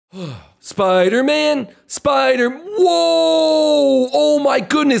Spider-Man? Whoa! Oh my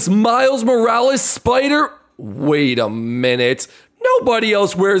goodness, Miles Morales Spider? Wait a minute. Nobody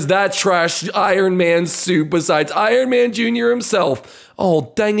else wears that trash Iron Man suit besides Iron Man Jr. himself.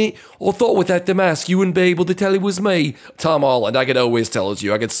 Oh, dang it. I thought without the mask you wouldn't be able to tell it was me. Tom Holland, I could always tell it's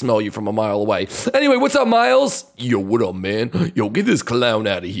you. I could smell you from a mile away. Anyway, what's up, Miles? Yo, what up, man? Yo, get this clown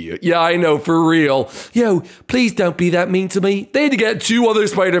out of here. Yeah, I know, for real. Yo, please don't be that mean to me. They had to get 2 other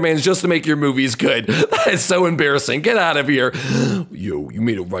Spider-Mans just to make your movies good. That is so embarrassing. Get out of here. Yo, you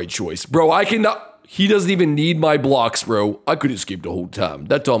made a right choice. Bro, I cannot... He doesn't even need my blocks, bro. I could escape the whole time.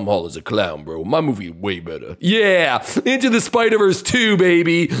 That Tom Holland's a clown, bro. My movie is way better. Yeah, Into the Spider-Verse 2,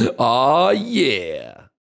 baby. Aw, yeah.